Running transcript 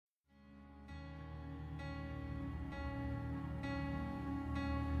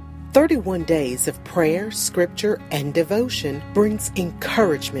31 days of prayer, scripture, and devotion brings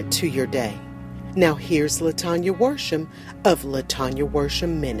encouragement to your day. Now here's Latanya Worsham of Latanya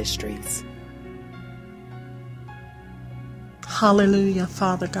Worsham Ministries. Hallelujah,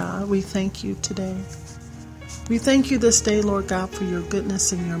 Father God. We thank you today. We thank you this day, Lord God, for your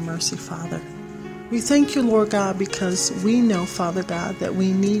goodness and your mercy, Father. We thank you, Lord God, because we know, Father God, that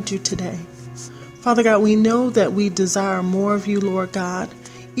we need you today. Father God, we know that we desire more of you, Lord God,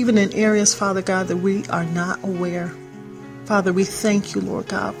 even in areas, Father God, that we are not aware. Father, we thank you, Lord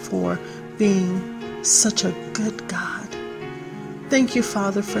God, for being such a good God. Thank you,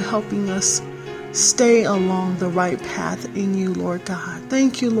 Father, for helping us stay along the right path in you, Lord God.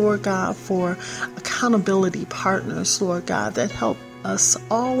 Thank you, Lord God, for accountability partners, Lord God, that help us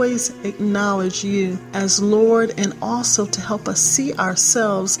always acknowledge you as Lord, and also to help us see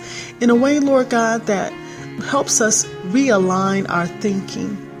ourselves in a way, Lord God, that helps us realign our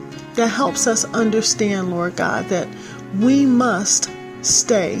thinking, that helps us understand, Lord God, that we must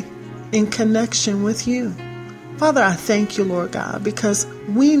stay in connection with you. Father, I thank you, Lord God, because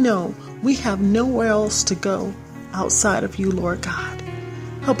we know we have nowhere else to go outside of you, Lord God.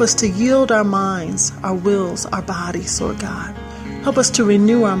 Help us to yield our minds, our wills, our bodies, Lord God. Help us to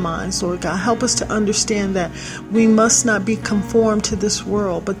renew our minds, Lord God. Help us to understand that we must not be conformed to this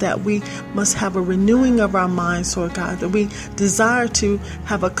world, but that we must have a renewing of our minds, Lord God, that we desire to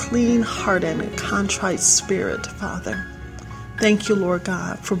have a clean heart and a contrite spirit, Father. Thank you, Lord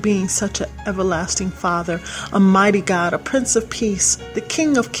God, for being such an everlasting Father, a mighty God, a Prince of Peace, the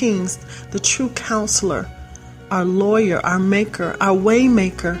King of Kings, the true counselor, our lawyer, our maker, our way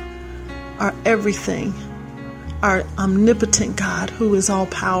maker, our everything. Our omnipotent God who is all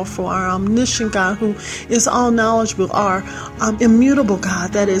powerful, our omniscient God who is all knowledgeable, our immutable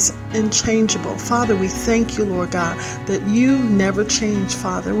God that is unchangeable. Father, we thank you, Lord God, that you never change,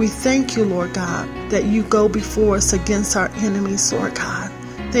 Father. We thank you, Lord God, that you go before us against our enemies, Lord God.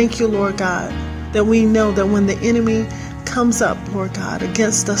 Thank you, Lord God, that we know that when the enemy comes up, Lord God,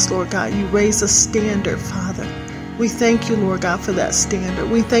 against us, Lord God, you raise a standard, Father. We thank you, Lord God, for that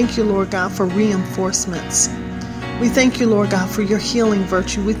standard. We thank you, Lord God, for reinforcements. We thank you, Lord God, for your healing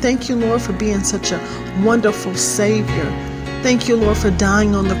virtue. We thank you, Lord, for being such a wonderful Savior. Thank you, Lord, for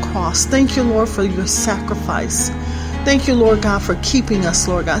dying on the cross. Thank you, Lord, for your sacrifice. Thank you, Lord God, for keeping us,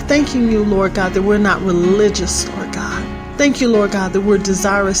 Lord God. Thanking you, Lord God, that we're not religious, Lord God. Thank you, Lord God, that we're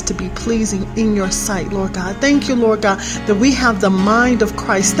desirous to be pleasing in your sight, Lord God. Thank you, Lord God, that we have the mind of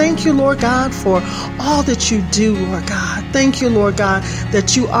Christ. Thank you, Lord God, for all that you do, Lord God. Thank you, Lord God,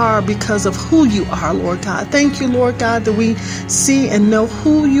 that you are because of who you are, Lord God. Thank you, Lord God, that we see and know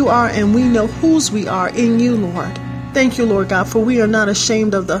who you are, and we know whose we are in you, Lord. Thank you, Lord God, for we are not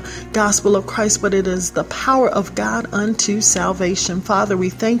ashamed of the gospel of Christ, but it is the power of God unto salvation. Father, we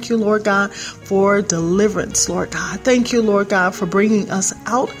thank you, Lord God, for deliverance, Lord God. Thank you, Lord God, for bringing us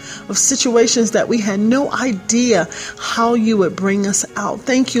out of situations that we had no idea how you would bring us out.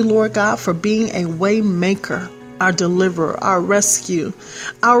 Thank you, Lord God, for being a way maker, our deliverer, our rescue,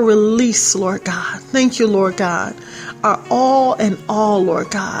 our release, Lord God. Thank you, Lord God, our all in all,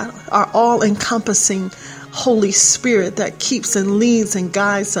 Lord God, our all encompassing Holy Spirit that keeps and leads and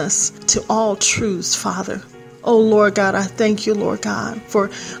guides us to all truths, Father. Oh, Lord God, I thank you, Lord God, for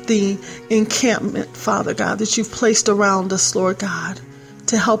the encampment, Father God, that you've placed around us, Lord God,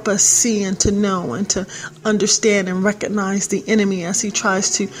 to help us see and to know and to understand and recognize the enemy as he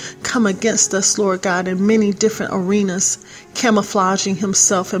tries to come against us, Lord God, in many different arenas, camouflaging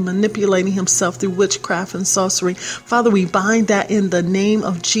himself and manipulating himself through witchcraft and sorcery. Father, we bind that in the name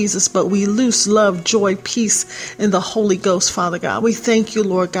of Jesus, but we loose love, joy, peace in the Holy Ghost, Father God. We thank you,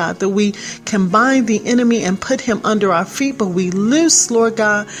 Lord God, that we can bind the enemy and put him under our feet, but we loose, Lord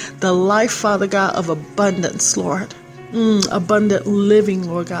God, the life, Father God, of abundance, Lord. Abundant living,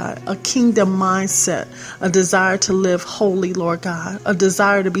 Lord God, a kingdom mindset, a desire to live holy, Lord God, a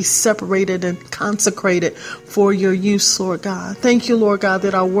desire to be separated and consecrated for your use, Lord God. Thank you, Lord God,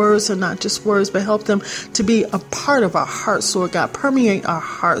 that our words are not just words, but help them to be a part of our hearts, Lord God, permeate our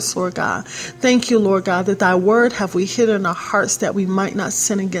hearts, Lord God. Thank you, Lord God, that thy word have we hid in our hearts that we might not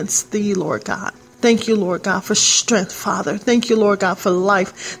sin against thee, Lord God. Thank you, Lord God, for strength, Father. Thank you, Lord God, for life.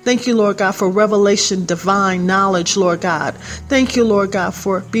 Thank you, Lord God, for revelation, divine knowledge, Lord God. Thank you, Lord God,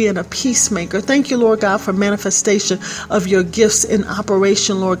 for being a peacemaker. Thank you, Lord God, for manifestation of your gifts in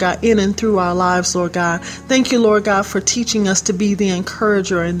operation, Lord God, in and through our lives, Lord God. Thank you, Lord God, for teaching us to be the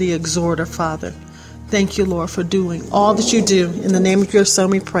encourager and the exhorter, Father. Thank you, Lord, for doing all that you do. In the name of your Son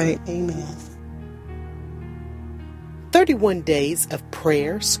we pray. Amen. 31 Days of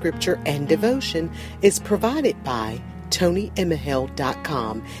Prayer, Scripture, and Devotion is provided by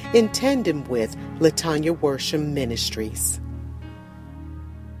TonyEmahel.com in tandem with Latanya Worsham Ministries.